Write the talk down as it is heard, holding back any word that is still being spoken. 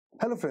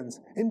Hello friends,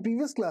 in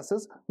previous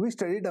classes we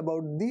studied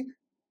about the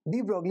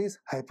de Broglie's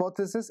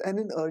hypothesis, and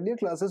in earlier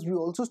classes we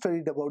also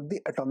studied about the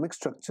atomic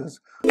structures.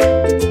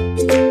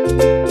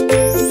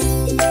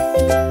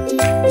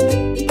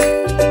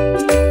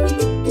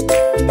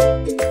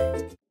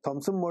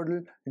 Thomson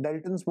model,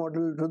 Dalton's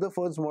model,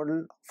 Rutherford's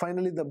model,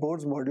 finally the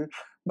Bohr's model,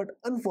 but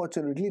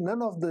unfortunately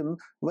none of them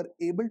were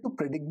able to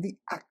predict the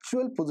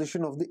actual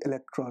position of the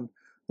electron.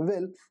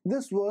 Well,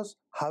 this was,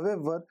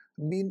 however,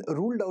 been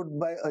ruled out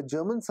by a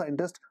German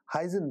scientist,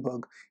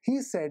 Heisenberg.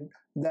 He said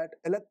that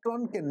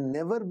electron can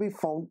never be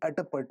found at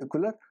a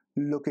particular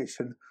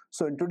location.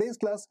 So in today's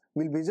class,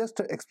 we'll be just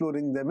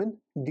exploring them in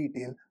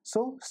detail.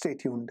 So stay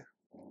tuned.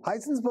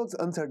 Heisenberg's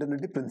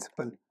uncertainty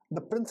principle.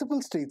 The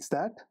principle states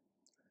that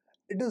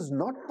it is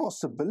not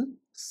possible to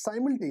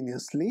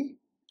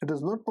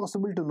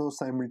know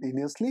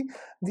simultaneously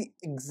the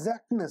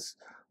exactness,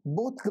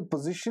 both the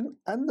position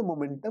and the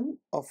momentum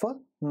of a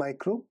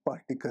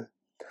microparticle.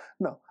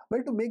 Now,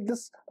 well, to make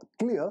this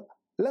clear,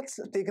 let's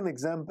take an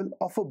example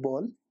of a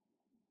ball.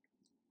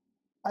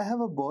 I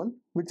have a ball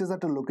which is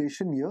at a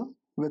location here.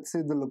 Let's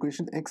say the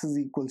location x is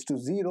equals to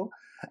 0,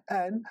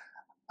 and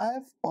I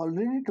have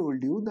already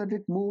told you that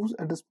it moves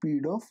at a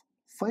speed of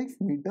 5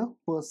 meters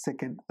per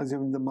second.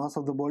 Assuming the mass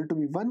of the ball to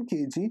be 1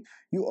 kg,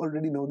 you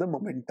already know the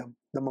momentum.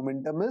 The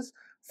momentum is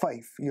 5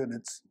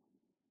 units.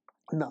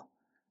 Now,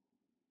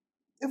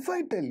 if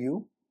I tell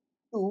you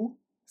to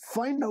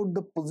find out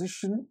the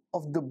position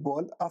of the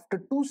ball after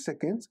 2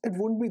 seconds, it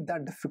won't be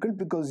that difficult,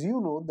 because you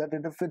know that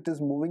if it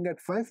is moving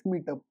at 5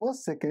 meters per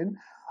second,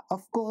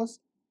 of course,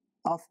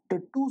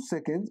 after 2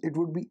 seconds, it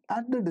would be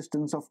at the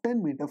distance of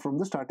 10 meters from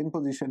the starting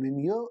position in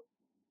here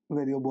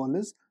where your ball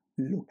is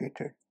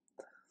located.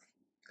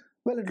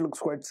 Well, it looks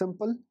quite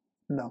simple.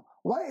 Now,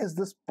 why is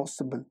this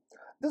possible?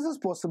 This is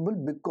possible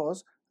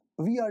because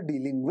we are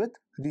dealing with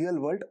real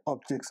world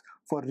objects.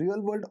 For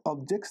real world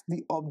objects,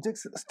 the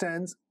objects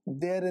stands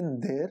there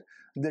and there.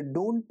 They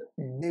don't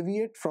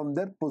deviate from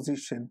their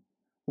position.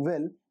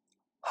 Well,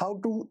 how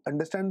to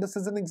understand this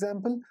as an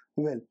example?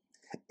 Well,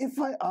 if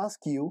I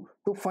ask you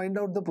to find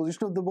out the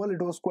position of the ball,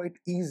 it was quite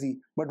easy.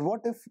 But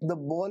what if the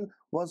ball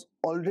was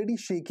already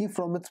shaky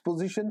from its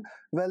position?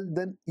 Well,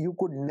 then you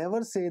could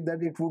never say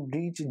that it would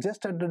reach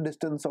just at the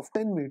distance of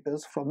 10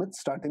 meters from its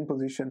starting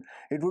position.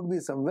 It would be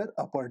somewhere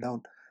up or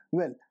down.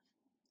 Well,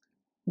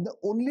 the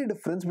only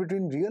difference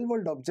between real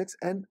world objects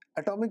and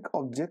atomic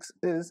objects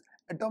is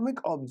atomic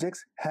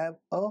objects have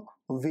a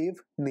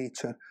wave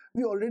nature.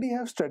 We already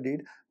have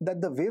studied that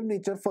the wave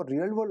nature for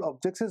real world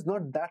objects is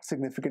not that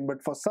significant,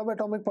 but for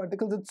subatomic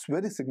particles it's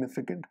very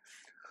significant.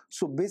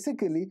 So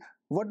basically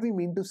what we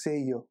mean to say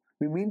here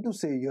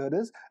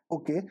is,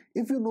 okay,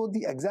 if you know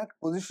the exact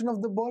position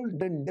of the ball,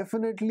 then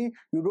definitely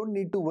you don't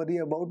need to worry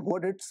about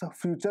what its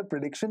future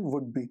prediction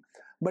would be.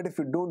 But if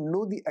you don't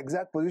know the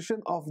exact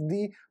position of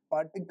the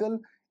particle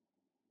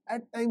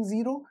at time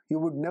 0, you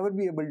would never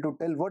be able to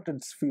tell what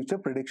its future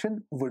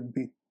prediction would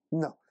be.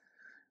 Now,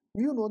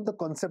 you know the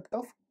concept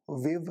of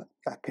wave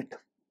packet.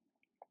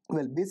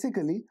 Well,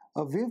 basically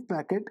a wave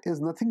packet is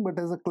nothing but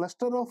as a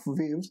cluster of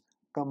waves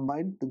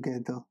combined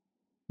together.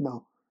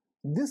 Now,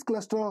 this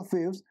cluster of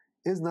waves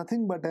is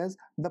nothing but as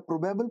the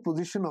probable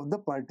position of the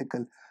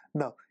particle.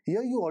 Now,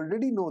 here you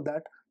already know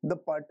that the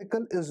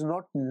particle is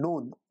not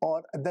known,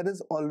 or there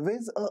is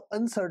always an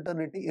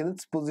uncertainty in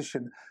its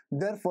position.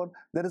 Therefore,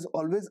 there is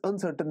always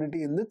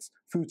uncertainty in its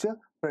future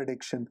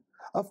prediction.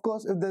 Of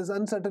course, if there is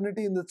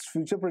uncertainty in its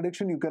future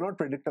prediction, you cannot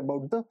predict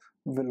about the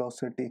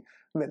velocity.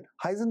 Well,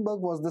 Heisenberg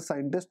was the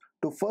scientist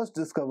to first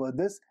discover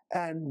this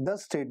and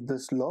thus state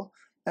this law,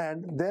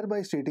 and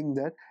thereby stating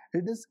that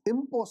it is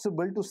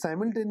impossible to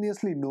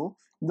simultaneously know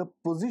the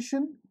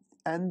position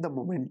and the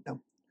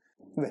momentum.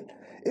 Well,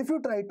 if you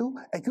try to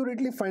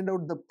accurately find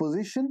out the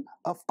position,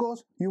 of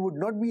course, you would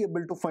not be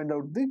able to find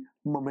out the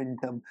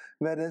momentum.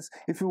 Whereas,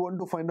 if you want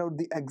to find out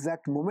the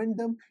exact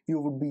momentum, you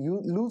would be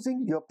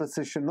losing your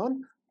precision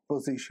on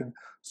position.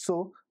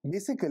 So,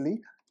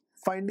 basically,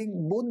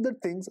 finding both the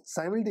things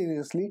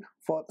simultaneously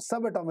for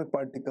subatomic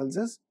particles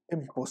is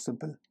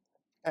impossible.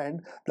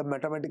 And the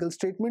mathematical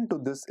statement to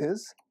this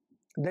is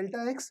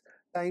delta x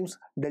times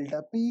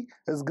delta p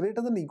is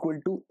greater than or equal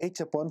to h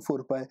upon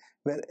 4 pi,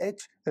 where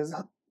h is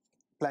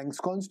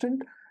Planck's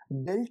constant,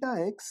 delta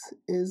x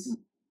is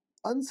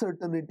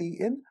uncertainty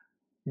in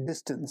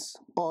distance,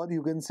 or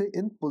you can say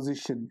in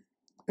position.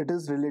 It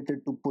is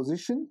related to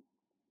position,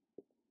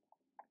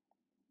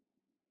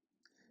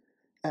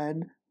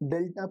 and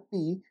delta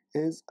p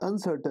is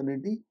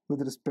uncertainty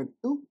with respect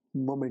to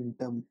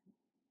momentum.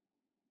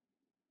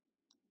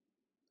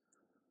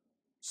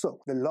 So,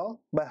 the law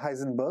by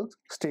Heisenberg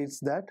states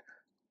that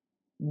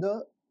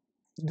the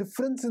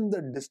difference in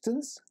the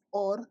distance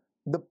or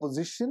the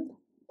position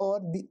or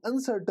the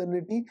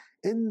uncertainty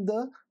in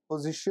the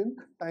position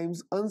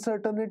times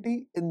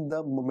uncertainty in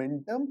the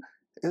momentum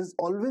is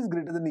always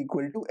greater than or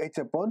equal to h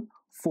upon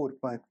 4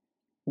 pi.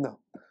 Now,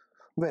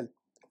 well,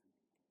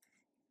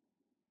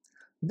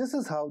 this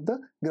is how the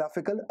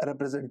graphical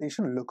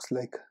representation looks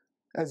like.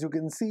 As you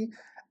can see,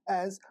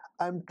 as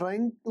I'm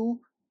trying to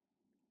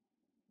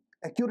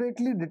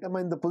accurately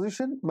determine the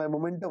position, my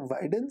momentum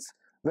widens.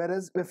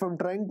 Whereas if I'm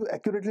trying to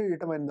accurately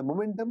determine the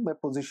momentum, my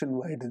position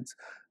widens.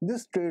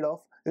 This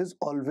trade-off is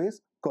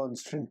always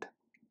constant.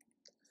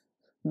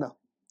 Now,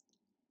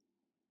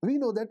 we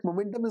know that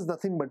momentum is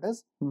nothing but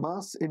as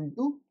mass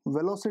into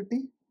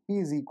velocity. P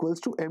is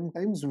equals to m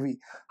times v.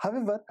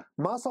 However,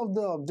 mass of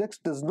the objects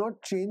does not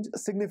change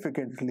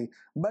significantly,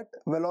 but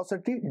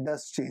velocity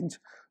does change.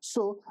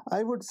 So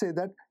I would say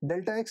that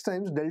delta x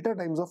times delta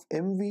times of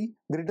mv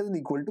greater than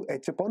equal to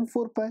h upon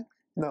 4 pi.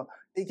 Now,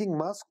 taking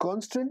mass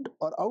constant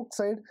or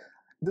outside,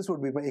 this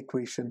would be my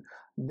equation.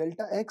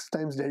 Delta x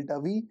times delta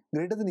v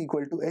greater than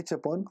equal to h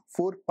upon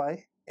 4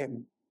 pi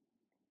m.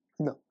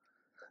 Now,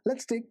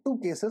 let's take two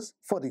cases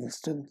for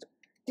instance.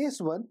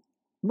 Case 1,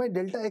 my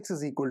delta x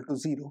is equal to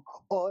 0,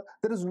 or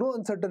there is no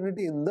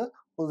uncertainty in the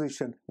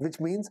position, which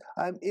means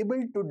I am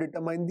able to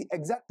determine the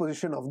exact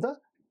position of the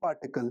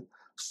particle.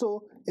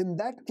 So in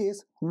that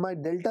case, my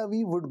delta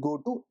v would go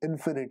to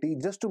infinity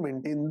just to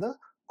maintain the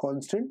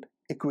constant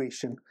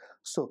equation.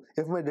 So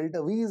if my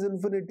delta v is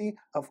infinity,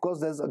 of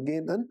course there's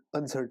again an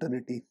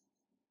uncertainty.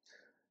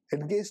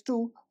 In case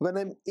 2, when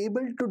I'm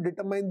able to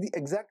determine the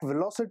exact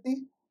velocity,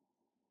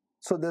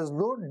 so there's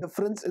no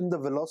difference in the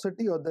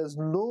velocity or there's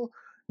no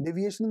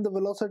deviation in the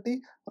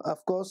velocity,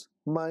 of course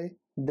my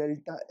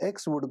delta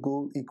x would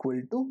go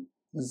equal to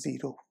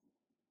 0.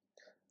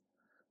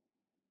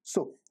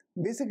 So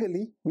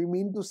basically we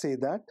mean to say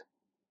that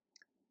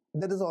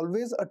there is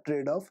always a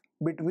trade-off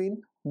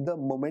between the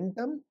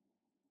momentum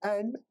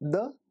and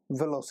the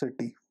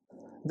velocity.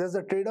 There's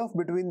a trade-off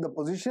between the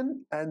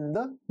position and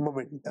the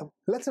momentum.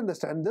 Let's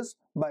understand this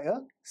by a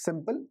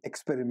simple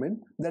experiment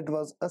that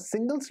was a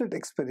single slit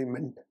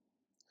experiment.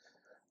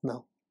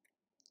 Now,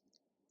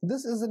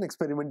 this is an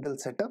experimental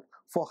setup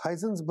for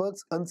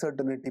Heisenberg's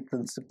uncertainty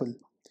principle.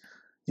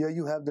 Here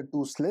you have the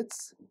two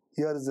slits,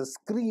 here is a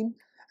screen,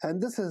 and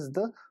this is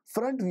the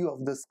front view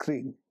of the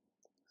screen.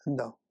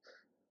 Now,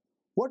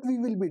 what we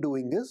will be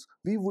doing is,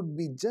 we would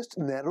be just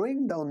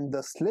narrowing down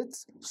the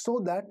slits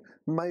so that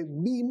my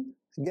beam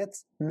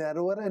gets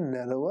narrower and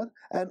narrower,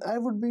 and I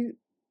would be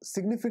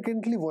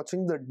significantly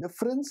watching the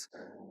difference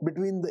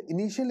between the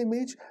initial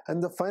image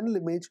and the final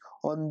image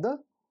on the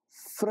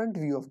front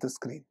view of the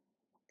screen.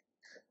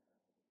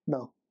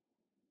 Now,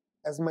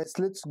 as my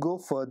slits go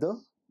further,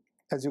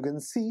 as you can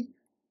see,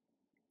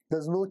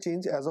 there's no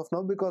change as of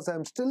now because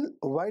I'm still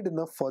wide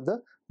enough for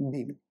the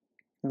beam.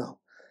 Now,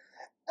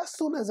 as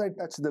soon as I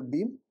touch the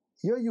beam,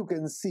 here you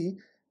can see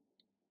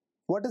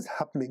what is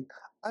happening.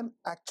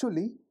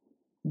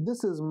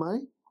 This is my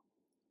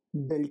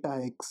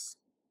delta x.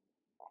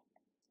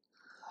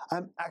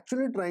 I'm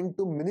actually trying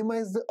to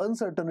minimize the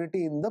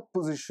uncertainty in the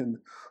position.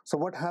 So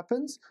what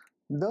happens?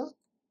 The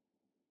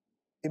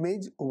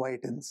image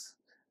widens.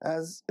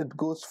 As it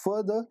goes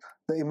further,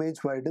 the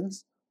image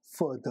widens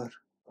further.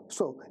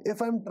 So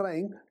if I'm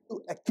trying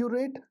to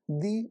accurate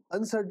the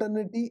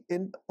uncertainty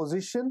in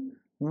position,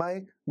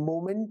 my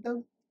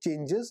momentum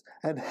changes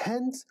and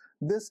hence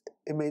this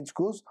image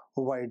goes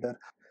wider.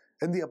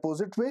 In the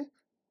opposite way,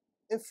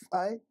 if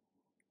I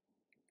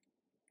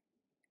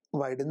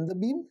widen the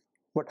beam,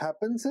 what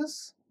happens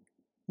is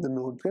the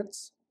node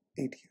gets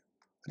 8 here.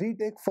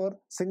 Retake for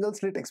single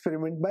slit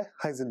experiment by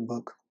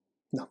Heisenberg.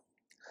 Now,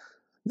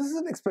 this is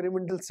an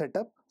experimental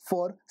setup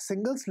for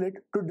single slit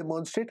to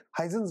demonstrate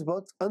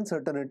Heisenberg's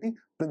uncertainty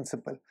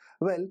principle.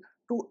 Well,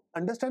 to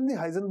understand the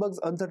Heisenberg's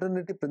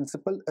uncertainty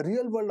principle,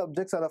 real-world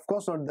objects are of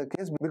course not the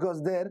case,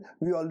 because there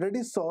we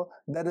already saw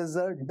there is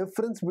a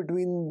difference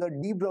between the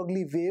de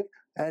Broglie wave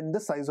and the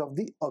size of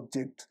the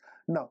object.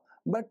 Now,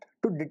 but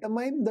to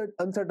determine the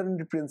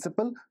uncertainty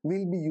principle,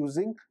 we'll be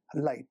using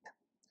light.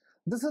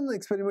 This is an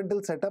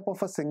experimental setup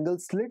of a single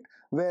slit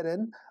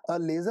wherein a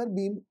laser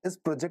beam is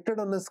projected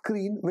on a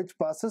screen which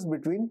passes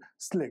between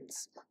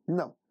slits.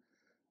 Now,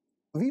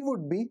 we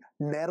would be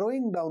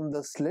narrowing down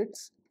the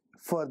slits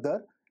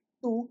further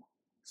to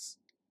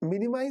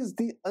minimize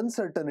the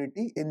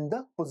uncertainty in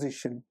the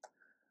position.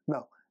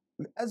 Now,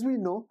 as we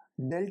know,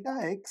 delta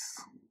x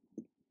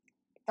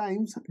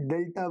times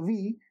delta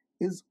v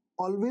is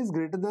always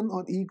greater than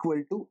or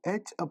equal to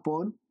h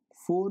upon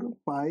 4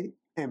 pi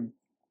m.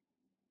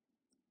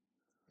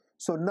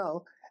 So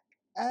now,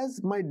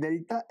 as my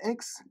delta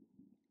x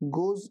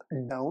goes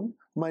down,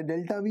 my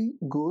delta v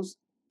goes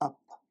up,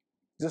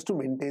 just to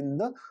maintain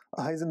the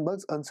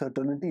Heisenberg's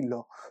uncertainty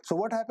law. So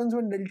what happens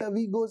when delta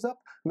v goes up?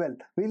 Well,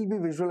 we'll be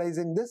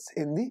visualizing this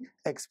in the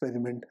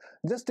experiment.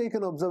 Just take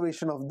an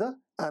observation of the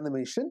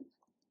animation.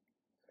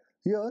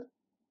 Here,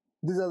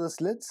 these are the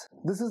slits,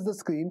 this is the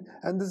screen,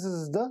 and this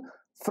is the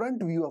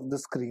front view of the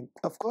screen.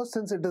 Of course,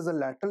 since it is a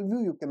lateral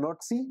view, you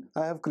cannot see.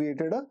 I have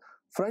created a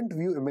front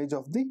view image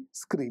of the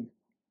screen.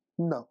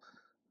 Now,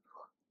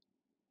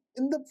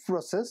 in the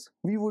process,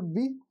 we would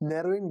be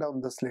narrowing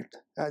down the slit.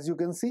 As you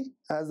can see,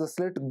 as the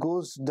slit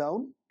goes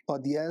down or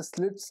the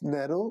slits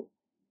narrow,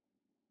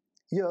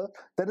 here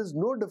there is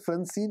no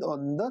difference seen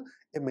on the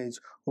image.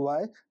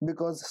 Why?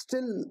 Because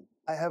still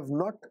I have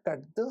not cut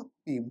the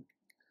beam.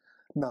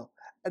 Now,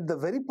 At the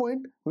very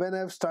point when I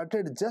have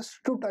started just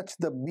to touch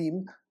the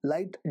beam,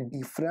 light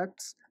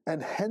diffracts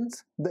and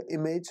hence the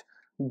image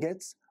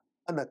gets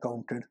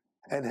unaccounted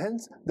and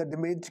hence the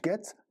image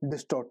gets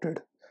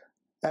distorted.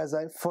 As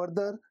I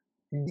further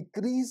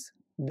decrease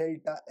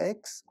delta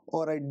x,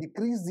 or I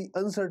decrease the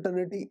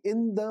uncertainty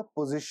in the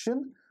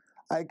position,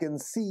 I can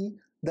see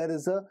there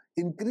is a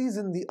increase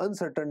in the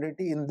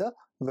uncertainty in the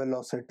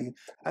velocity,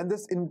 and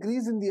this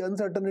increase in the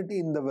uncertainty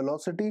in the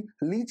velocity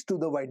leads to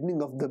the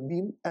widening of the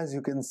beam. As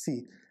you can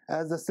see,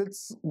 as the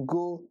slits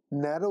go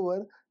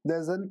narrower,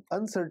 there's an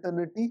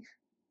uncertainty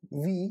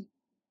v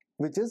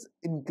which is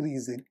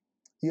increasing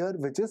here,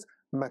 which is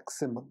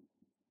maximum.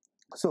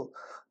 So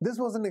this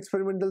was an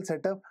experimental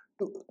setup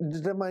to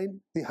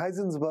determine the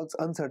Heisenberg's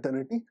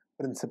uncertainty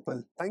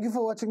principle. Thank you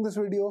for watching this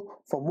video.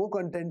 For more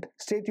content,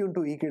 stay tuned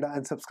to Ekeeda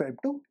and subscribe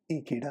to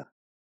Ekeeda.